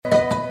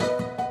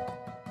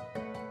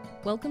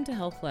Welcome to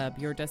Health Lab,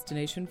 your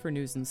destination for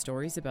news and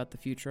stories about the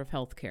future of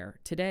healthcare.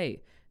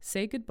 Today,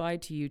 say goodbye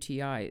to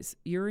UTIs.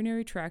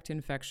 Urinary tract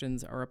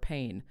infections are a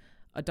pain.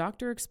 A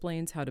doctor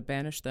explains how to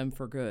banish them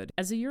for good.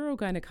 As a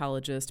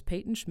urogynecologist,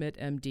 Peyton Schmidt,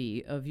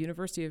 MD, of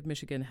University of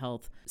Michigan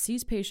Health,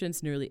 sees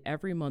patients nearly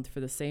every month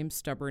for the same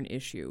stubborn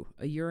issue,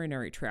 a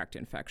urinary tract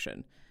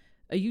infection.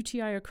 A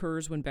UTI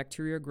occurs when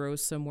bacteria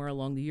grows somewhere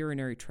along the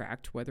urinary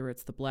tract, whether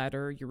it's the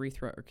bladder,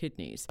 urethra, or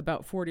kidneys.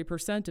 About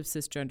 40% of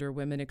cisgender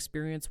women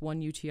experience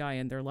one UTI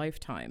in their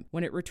lifetime.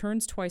 When it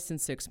returns twice in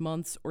 6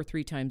 months or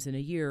 3 times in a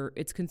year,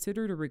 it's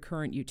considered a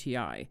recurrent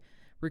UTI.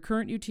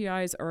 Recurrent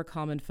UTIs are a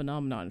common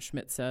phenomenon,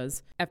 Schmidt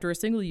says. After a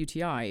single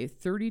UTI,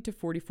 30 to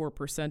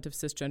 44% of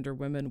cisgender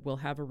women will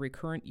have a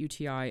recurrent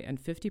UTI and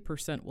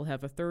 50% will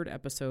have a third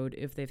episode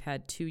if they've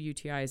had 2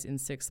 UTIs in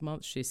 6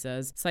 months, she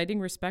says, citing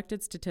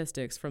respected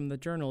statistics from the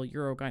journal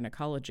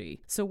Urogynecology.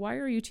 So why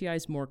are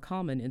UTIs more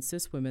common in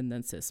cis women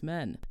than cis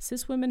men?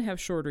 Cis women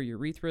have shorter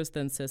urethras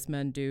than cis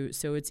men do,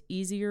 so it's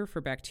easier for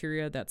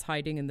bacteria that's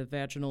hiding in the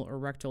vaginal or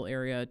rectal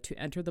area to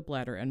enter the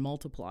bladder and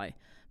multiply.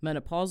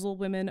 Menopausal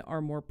women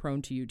are more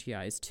prone to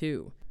UTIs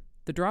too.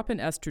 The drop in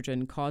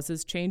estrogen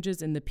causes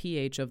changes in the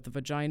pH of the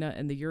vagina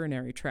and the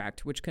urinary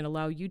tract, which can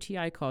allow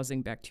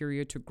UTI-causing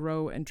bacteria to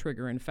grow and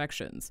trigger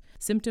infections.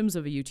 Symptoms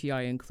of a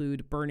UTI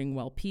include burning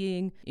while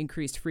peeing,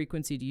 increased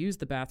frequency to use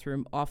the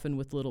bathroom, often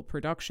with little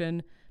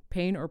production,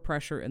 pain or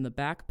pressure in the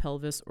back,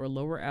 pelvis, or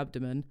lower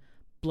abdomen,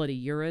 bloody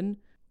urine,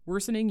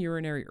 worsening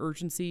urinary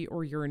urgency,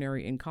 or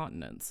urinary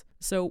incontinence.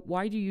 So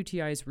why do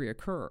UTIs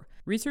reoccur?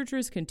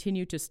 Researchers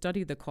continue to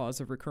study the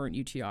cause of recurrent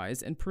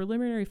UTIs, and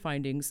preliminary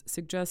findings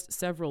suggest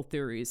several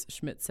theories,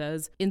 Schmidt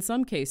says. In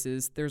some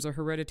cases, there's a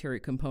hereditary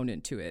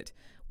component to it.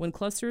 When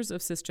clusters of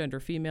cisgender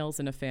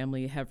females in a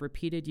family have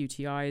repeated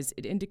UTIs,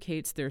 it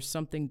indicates there's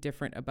something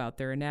different about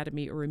their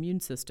anatomy or immune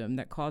system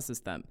that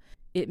causes them.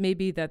 It may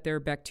be that their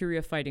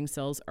bacteria-fighting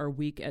cells are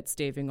weak at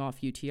staving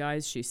off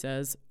UTIs, she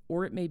says,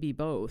 or it may be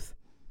both.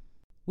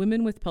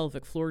 Women with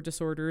pelvic floor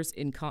disorders,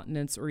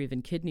 incontinence, or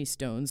even kidney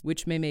stones,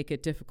 which may make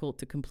it difficult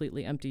to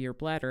completely empty your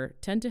bladder,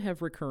 tend to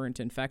have recurrent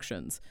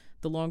infections.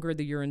 The longer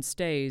the urine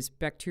stays,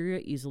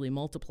 bacteria easily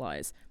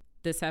multiplies.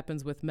 This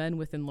happens with men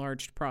with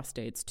enlarged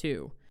prostates,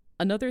 too.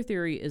 Another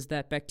theory is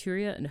that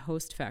bacteria and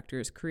host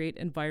factors create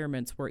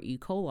environments where E.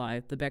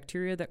 coli, the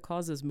bacteria that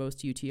causes most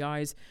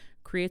UTIs,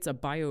 creates a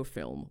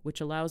biofilm, which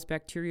allows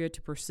bacteria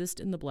to persist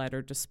in the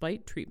bladder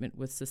despite treatment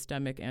with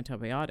systemic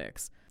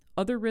antibiotics.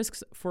 Other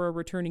risks for a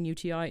returning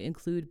UTI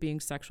include being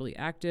sexually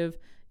active,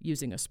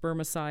 using a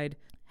spermicide,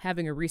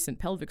 having a recent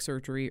pelvic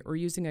surgery, or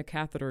using a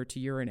catheter to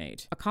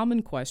urinate. A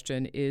common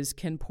question is,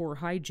 can poor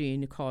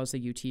hygiene cause a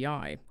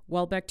UTI?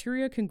 While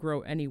bacteria can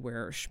grow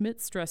anywhere, Schmidt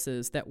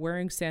stresses that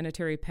wearing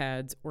sanitary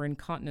pads or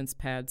incontinence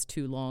pads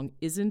too long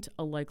isn't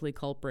a likely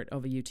culprit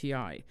of a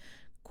UTI.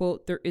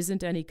 Quote, there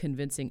isn't any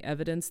convincing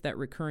evidence that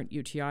recurrent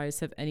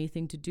UTIs have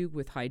anything to do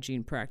with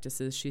hygiene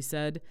practices, she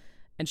said.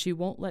 And she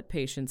won't let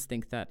patients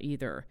think that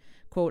either.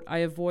 Quote, I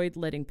avoid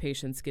letting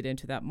patients get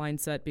into that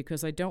mindset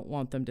because I don't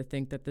want them to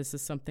think that this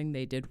is something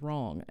they did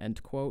wrong,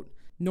 end quote.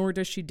 Nor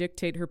does she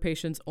dictate her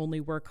patients only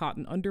wear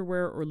cotton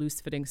underwear or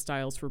loose-fitting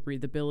styles for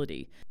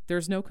breathability.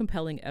 There's no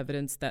compelling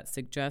evidence that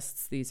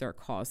suggests these are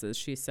causes,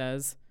 she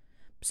says.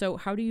 So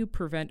how do you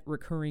prevent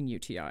recurring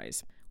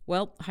UTIs?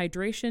 Well,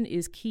 hydration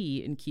is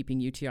key in keeping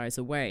UTIs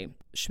away.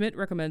 Schmidt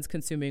recommends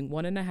consuming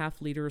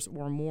 1.5 liters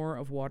or more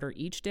of water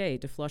each day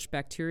to flush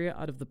bacteria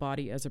out of the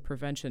body as a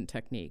prevention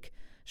technique.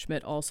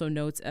 Schmidt also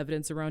notes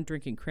evidence around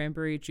drinking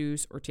cranberry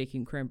juice or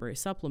taking cranberry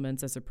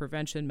supplements as a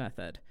prevention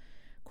method.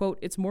 Quote,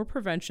 it's more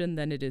prevention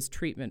than it is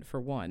treatment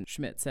for one,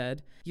 Schmidt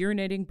said.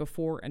 Urinating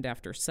before and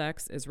after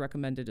sex is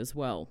recommended as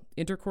well.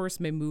 Intercourse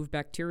may move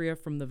bacteria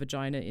from the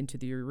vagina into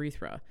the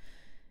urethra.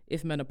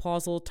 If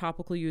menopausal,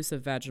 topical use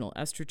of vaginal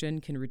estrogen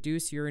can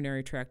reduce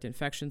urinary tract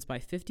infections by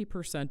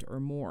 50% or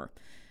more.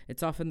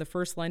 It's often the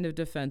first line of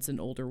defense in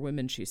older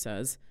women, she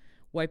says.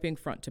 Wiping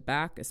front to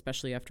back,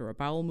 especially after a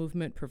bowel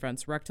movement,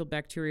 prevents rectal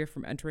bacteria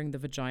from entering the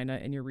vagina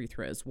and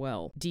urethra as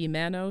well.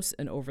 D-mannose,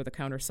 an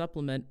over-the-counter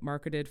supplement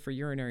marketed for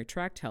urinary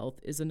tract health,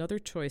 is another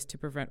choice to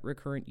prevent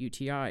recurrent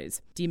UTIs.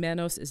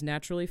 D-mannose is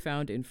naturally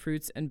found in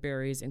fruits and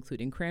berries,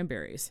 including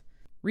cranberries.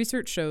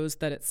 Research shows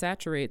that it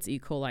saturates E.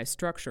 coli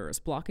structures,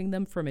 blocking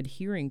them from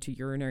adhering to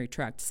urinary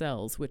tract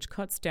cells, which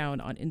cuts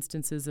down on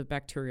instances of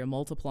bacteria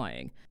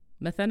multiplying.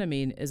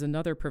 Methenamine is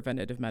another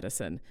preventative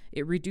medicine.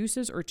 It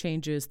reduces or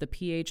changes the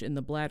pH in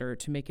the bladder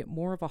to make it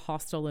more of a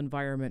hostile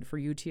environment for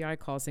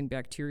UTI-causing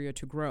bacteria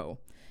to grow.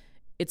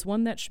 It's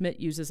one that Schmidt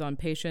uses on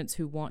patients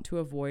who want to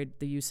avoid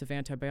the use of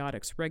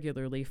antibiotics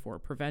regularly for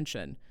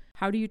prevention.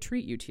 How do you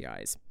treat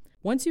UTIs?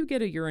 Once you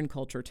get a urine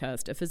culture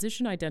test, a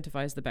physician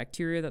identifies the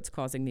bacteria that's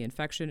causing the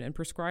infection and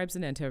prescribes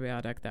an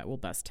antibiotic that will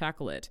best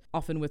tackle it.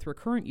 Often with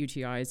recurrent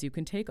UTIs, you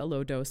can take a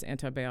low-dose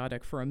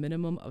antibiotic for a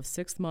minimum of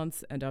 6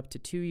 months and up to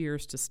 2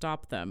 years to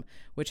stop them,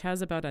 which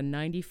has about a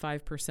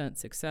 95%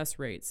 success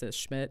rate, says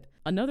Schmidt.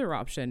 Another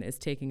option is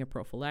taking a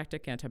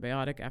prophylactic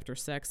antibiotic after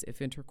sex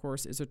if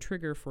intercourse is a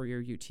trigger for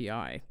your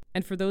UTI.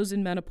 And for those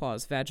in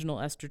menopause, vaginal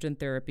estrogen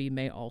therapy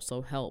may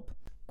also help.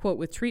 Quote,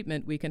 with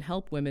treatment, we can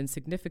help women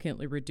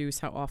significantly reduce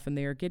how often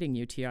they are getting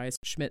UTIs,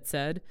 Schmidt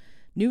said.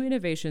 New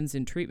innovations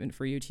in treatment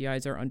for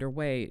UTIs are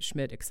underway,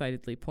 Schmidt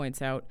excitedly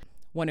points out.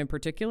 One in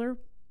particular,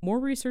 more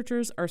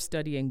researchers are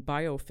studying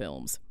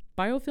biofilms.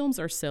 Biofilms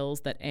are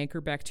cells that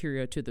anchor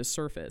bacteria to the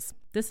surface.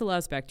 This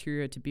allows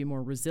bacteria to be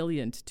more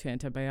resilient to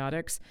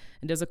antibiotics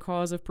and is a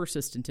cause of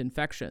persistent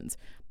infections.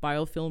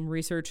 Biofilm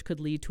research could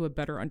lead to a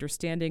better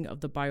understanding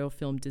of the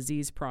biofilm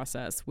disease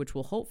process, which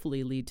will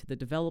hopefully lead to the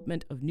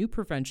development of new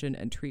prevention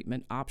and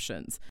treatment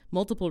options.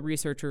 Multiple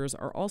researchers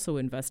are also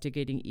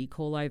investigating E.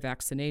 coli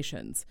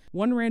vaccinations.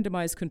 One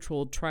randomized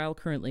controlled trial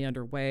currently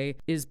underway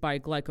is by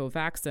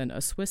Glycovaxin,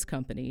 a Swiss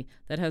company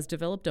that has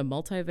developed a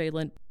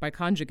multivalent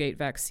biconjugate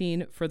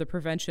vaccine for the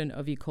prevention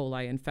of E.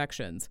 coli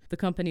infections. The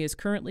company is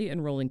currently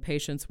enrolling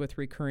patients with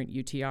recurrent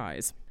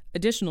UTIs.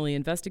 Additionally,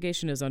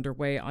 investigation is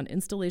underway on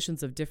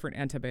installations of different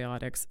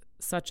antibiotics,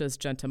 such as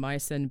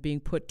gentamicin, being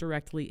put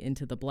directly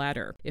into the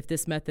bladder. If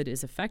this method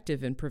is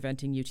effective in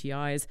preventing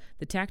UTIs,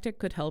 the tactic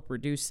could help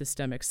reduce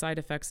systemic side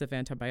effects of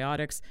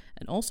antibiotics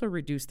and also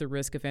reduce the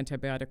risk of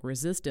antibiotic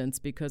resistance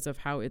because of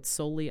how it's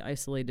solely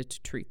isolated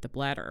to treat the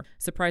bladder.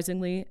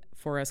 Surprisingly,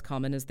 for as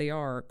common as they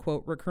are,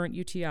 quote, recurrent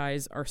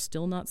UTIs are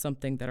still not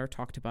something that are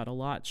talked about a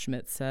lot,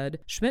 Schmidt said.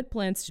 Schmidt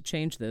plans to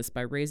change this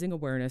by raising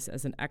awareness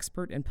as an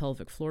expert in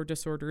pelvic floor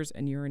disorders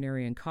and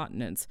urinary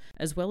incontinence,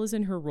 as well as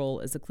in her role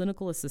as a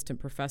clinical assistant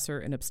professor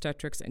in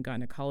obstetrics and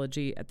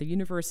gynecology at the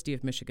University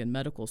of Michigan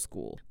Medical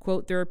School.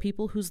 Quote, there are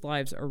people whose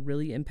lives are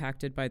really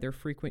impacted by their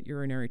frequent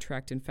urinary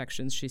tract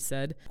infections, she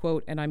said,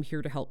 quote, and I'm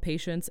here to help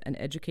patients and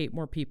educate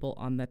more people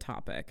on the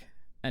topic.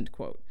 End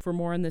quote. For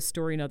more on this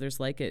story and others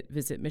like it,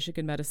 visit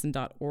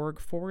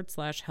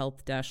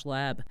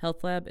michiganmedicine.org/health-lab.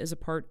 Health Lab is a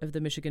part of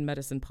the Michigan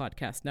Medicine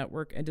Podcast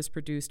Network and is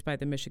produced by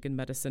the Michigan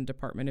Medicine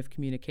Department of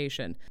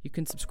Communication. You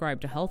can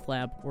subscribe to Health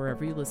Lab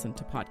wherever you listen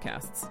to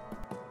podcasts.